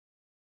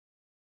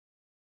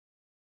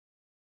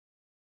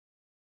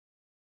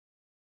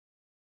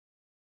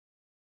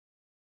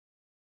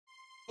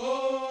So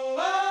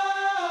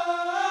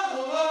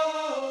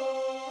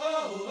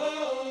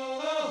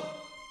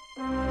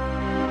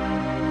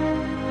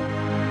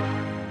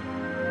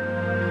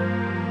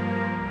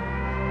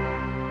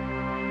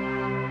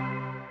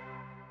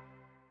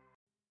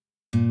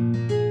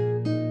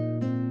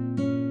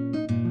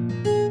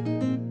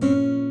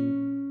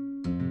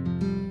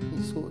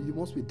you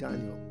must be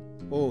Daniel.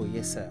 Oh,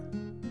 yes, sir.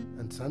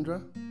 And Sandra?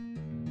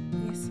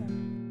 Yes, sir.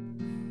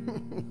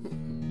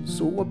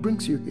 So what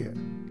brings you here?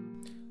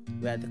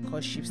 We are at the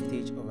courtship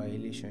stage of our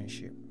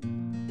relationship.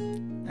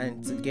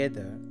 And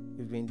together,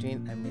 we've been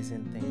doing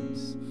amazing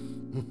things.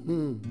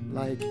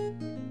 Like?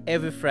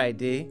 Every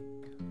Friday,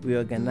 we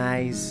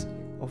organize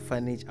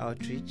orphanage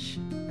outreach.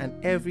 And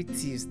every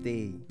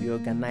Tuesday, we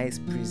organize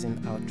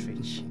prison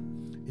outreach.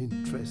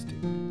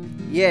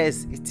 Interesting.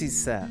 Yes, it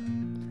is, sir.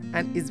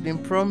 And it's been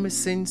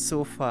promising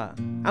so far.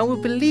 And we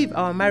believe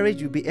our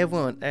marriage will be heaven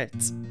on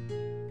earth.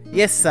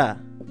 Yes, sir.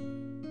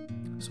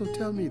 So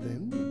tell me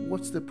then,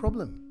 what's the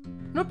problem?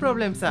 No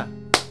problem, sir.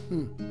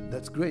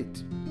 That's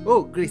great.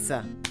 Oh, great,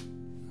 sir.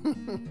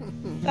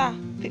 Sir,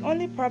 the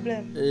only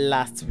problem...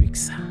 Last week,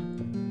 sir.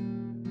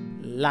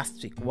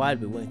 Last week, while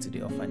we went to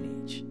the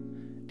orphanage,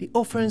 the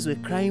orphans were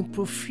crying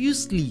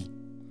profusely.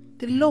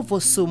 They love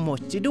us so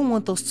much, they don't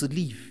want us to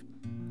leave.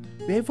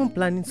 We're even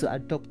planning to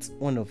adopt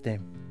one of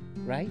them,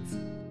 right?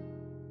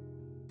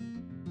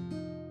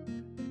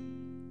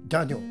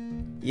 Daniel.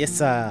 Yes,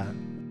 sir.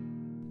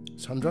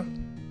 Sandra,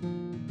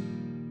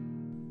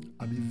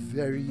 I'll be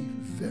very,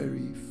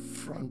 very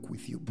frank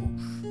with you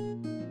both.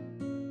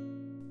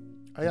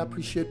 I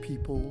appreciate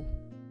people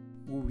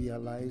who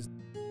realize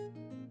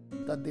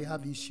that they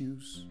have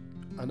issues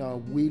and are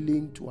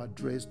willing to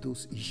address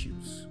those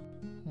issues,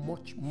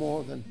 much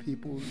more than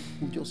people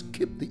who just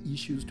keep the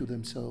issues to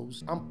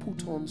themselves and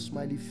put on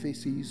smiley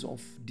faces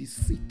of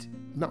deceit.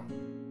 Now,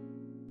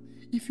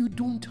 if you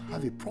don't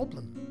have a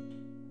problem,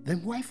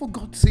 then why for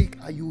God's sake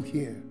are you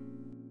here?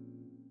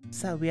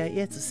 Sir, we are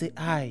here to say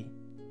hi.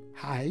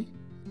 Hi?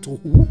 To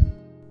who?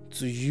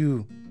 To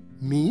you.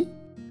 Me?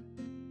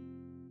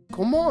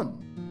 Come on.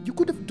 You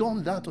could have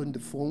done that on the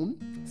phone.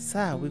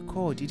 Sir, we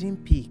called, you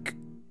didn't pick.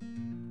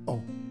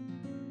 Oh.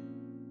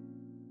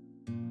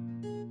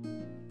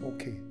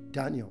 Okay,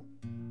 Daniel.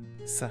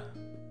 Sir.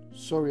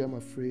 Sorry, I'm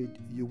afraid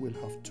you will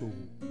have to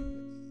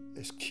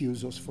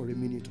excuse us for a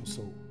minute or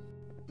so.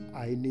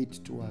 I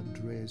need to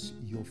address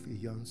your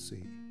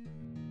fiancé.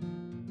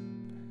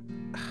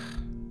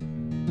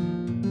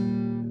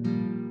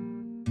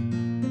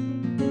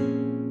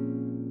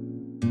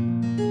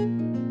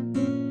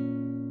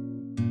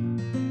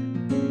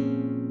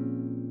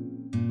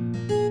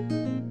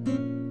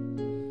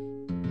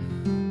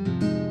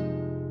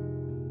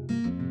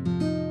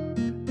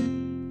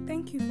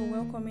 Thank you for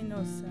welcoming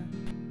us, sir.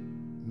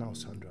 Now,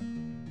 Sandra,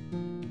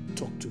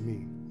 talk to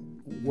me.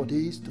 What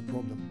is the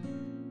problem?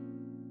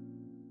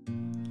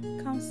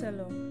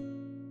 Counselor,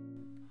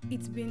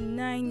 it's been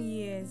 9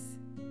 years.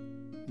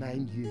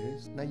 9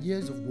 years? 9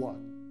 years of what?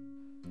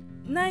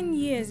 9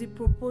 years he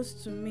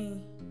proposed to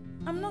me.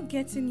 I'm not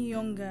getting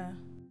younger.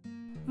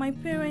 My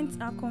parents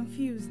are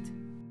confused.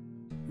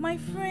 My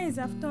friends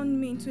have turned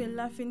me into a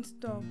laughing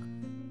stock.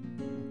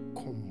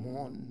 Come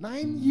on,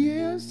 9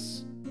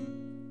 years?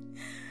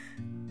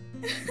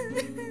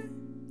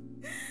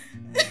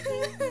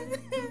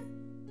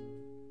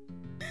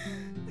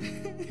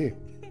 Here.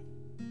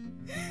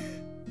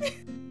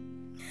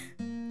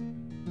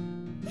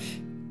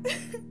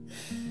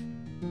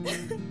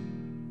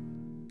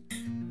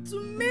 To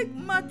make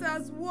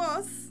matters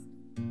worse,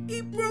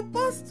 he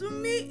proposed to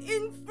me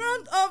in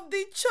front of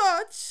the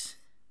church.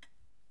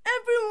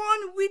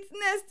 Everyone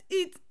witnessed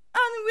it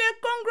and were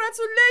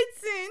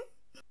congratulating.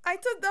 I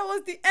thought that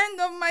was the end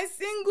of my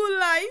single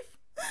life.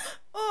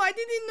 Oh, I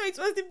didn't know it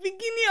was the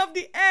beginning of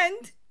the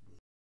end.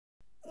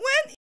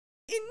 When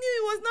he knew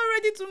he was not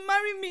ready to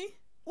marry me,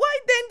 why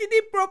then did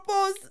he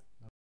propose?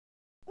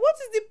 What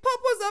is the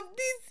purpose of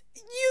this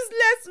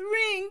useless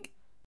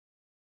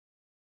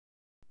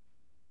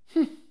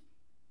ring?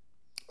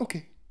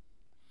 Okay.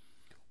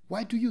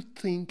 Why do you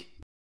think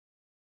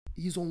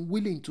he's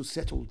unwilling to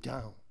settle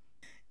down?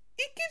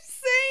 He keeps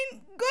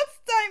saying God's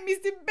time is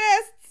the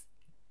best.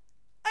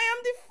 I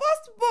am the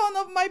firstborn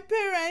of my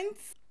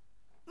parents.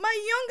 My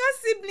younger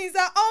siblings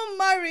are all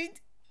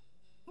married.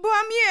 But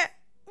I'm here,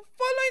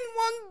 following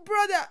one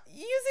brother,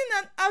 using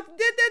an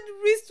outdated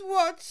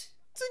wristwatch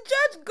to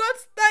judge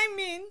God's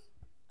timing.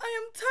 I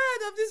am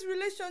tired of this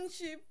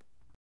relationship.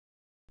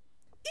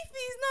 If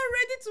he is not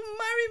ready to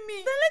marry me,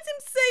 then let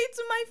him say it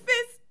to my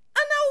face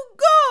and I will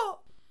go.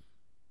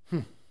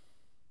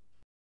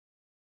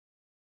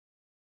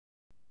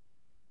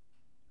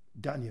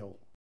 Daniel.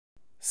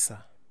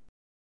 Sir.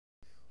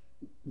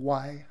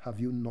 Why have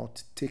you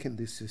not taken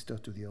this sister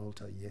to the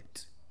altar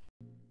yet?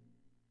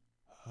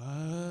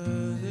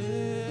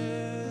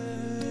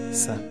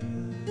 Sir.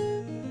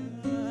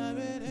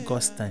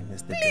 God's time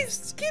is the Please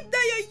best. keep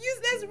that your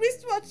useless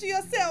wristwatch to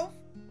yourself.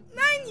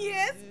 9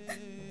 years?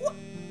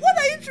 What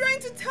are you trying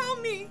to tell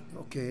me?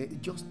 Okay,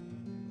 just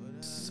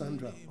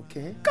Sandra,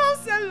 okay?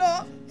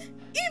 Counselor,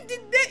 if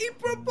he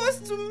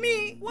proposed to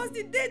me was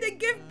the day they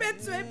gave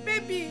birth to a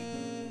baby.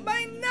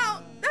 By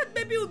now, that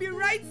baby will be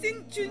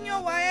writing Junior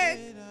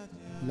WAEC.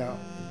 Now,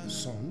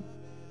 son,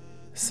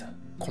 Sir.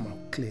 come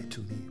out clear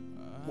to me.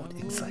 What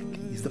exactly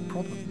is the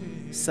problem?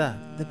 Sir,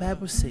 the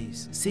Bible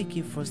says, seek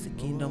ye first the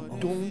kingdom of...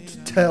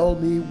 Don't tell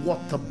me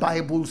what the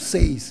Bible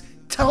says.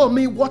 Tell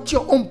me what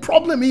your own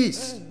problem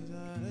is.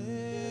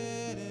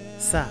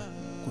 Sir,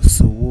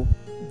 Kosowo.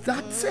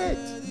 That's it.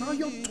 Now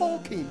you're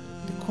talking.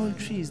 The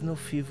country is not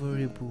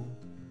favorable.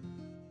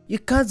 You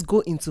can't go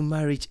into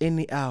marriage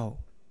anyhow.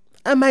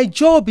 And my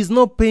job is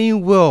not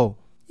paying well.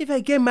 If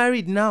I get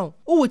married now,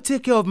 who will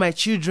take care of my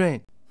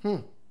children?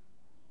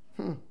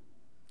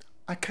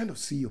 I kind of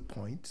see your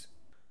point.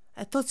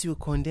 I thought you would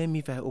condemn me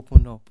if I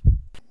open up.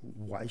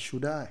 Why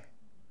should I?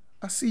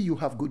 I see you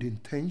have good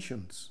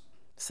intentions.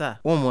 Sir,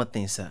 one more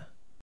thing, sir.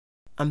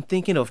 I'm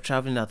thinking of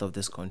traveling out of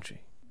this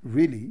country.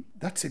 Really?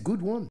 That's a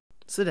good one.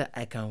 So that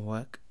I can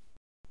work,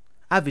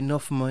 have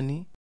enough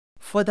money,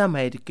 further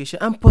my education,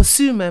 and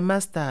pursue my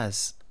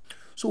masters.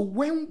 So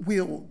when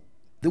will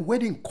the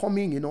wedding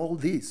coming in all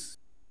this?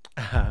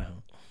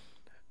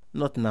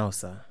 Not now,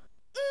 sir.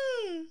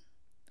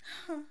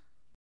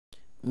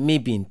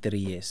 Maybe in 3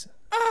 years.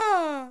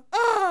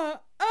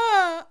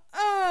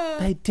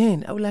 By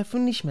then, I will have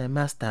finished my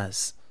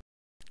masters,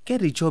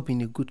 get a job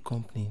in a good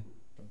company,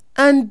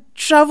 and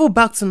travel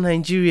back to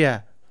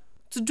Nigeria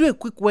to do a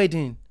quick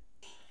wedding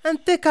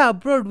and take her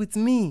abroad with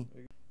me.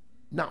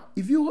 Now,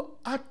 if you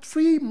add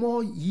 3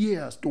 more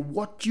years to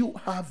what you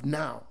have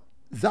now,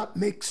 that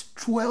makes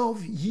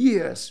 12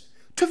 years.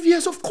 12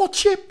 years of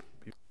courtship.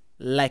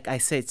 Like I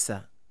said,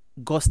 sir,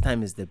 God's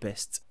time is the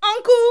best.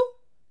 Uncle,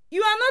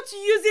 you are not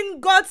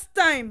using God's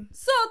time.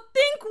 So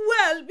think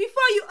well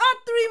before you add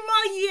 3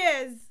 more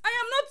years. I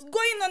am not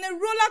going on a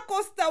roller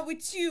coaster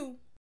with you.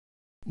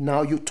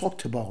 Now you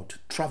talked about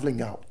traveling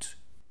out.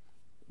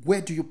 Where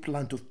do you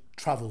plan to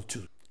travel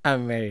to?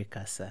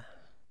 America, sir.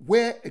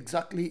 Where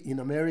exactly in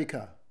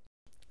America?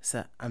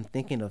 Sir, I'm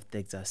thinking of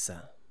Texas,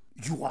 sir.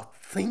 You are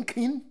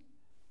thinking?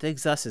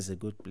 Texas is a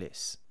good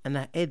place, and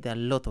I heard there are a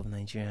lot of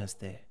Nigerians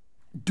there.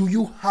 Do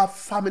you have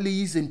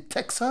families in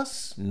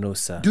Texas? No,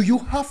 sir. Do you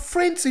have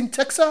friends in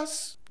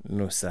Texas?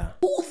 No, sir.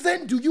 Who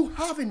then do you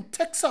have in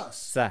Texas?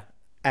 Sir,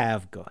 I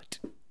have God.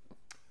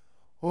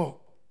 Oh.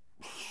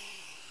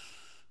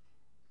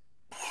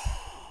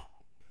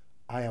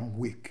 I am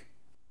weak.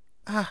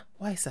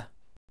 Why, sir?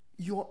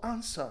 Your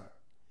answer,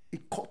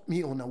 it caught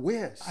me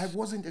unawares. I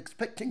wasn't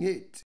expecting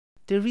it.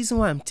 The reason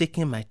why I'm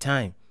taking my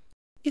time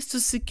is to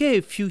secure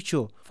a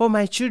future for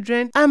my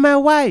children and my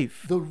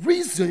wife. The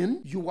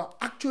reason you are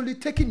actually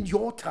taking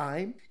your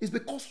time is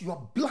because you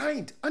are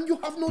blind and you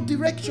have no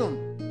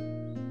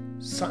direction.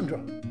 Sandra,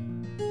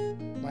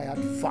 my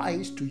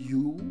advice to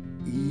you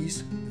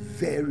is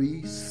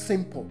very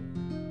simple.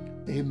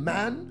 A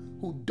man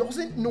who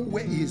doesn't know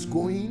where he is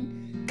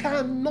going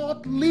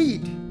cannot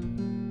lead.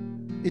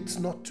 It's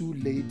not too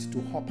late to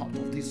hop out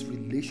of this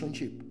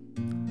relationship.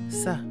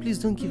 Sir, please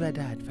don't give her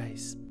that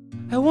advice.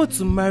 I want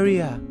to marry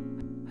her.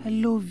 I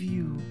love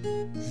you.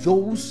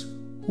 Those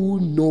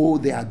who know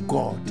their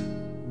God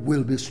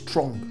will be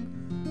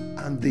strong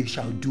and they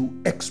shall do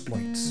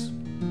exploits.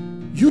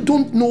 You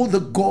don't know the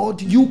God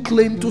you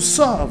claim to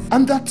serve,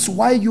 and that's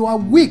why you are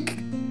weak.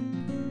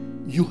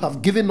 You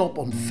have given up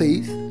on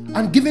faith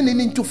and given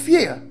in into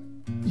fear.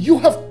 You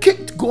have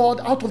kicked God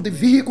out of the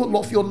vehicle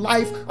of your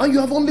life and you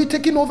have only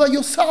taken over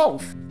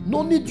yourself.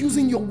 No need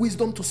using your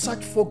wisdom to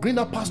search for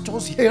greener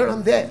pastures here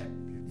and there.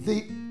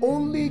 The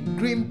only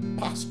green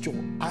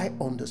pasture I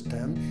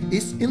understand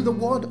is in the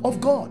word of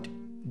God.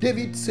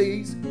 David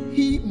says,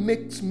 He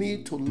makes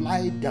me to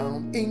lie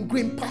down in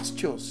green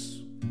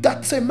pastures.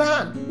 That's a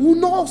man who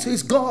knows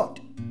his God.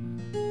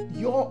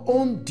 Your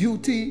own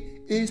duty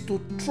is to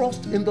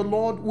trust in the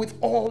Lord with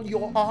all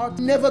your heart,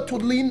 never to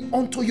lean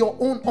onto your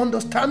own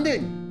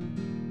understanding.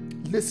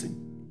 Listen,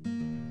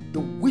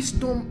 the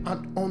wisdom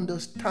and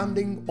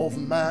understanding of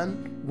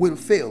man will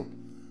fail,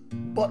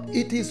 but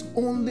it is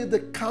only the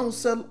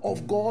counsel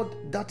of God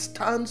that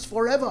stands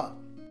forever.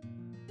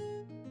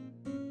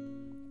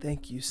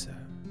 Thank you, sir.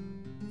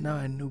 Now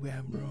I know where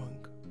I'm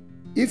wrong.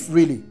 If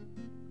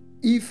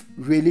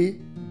really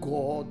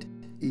God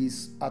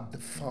is at the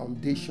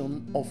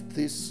foundation of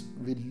this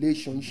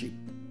relationship,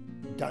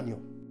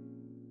 Daniel,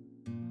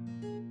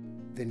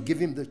 then give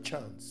him the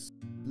chance.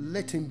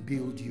 Let him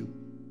build you.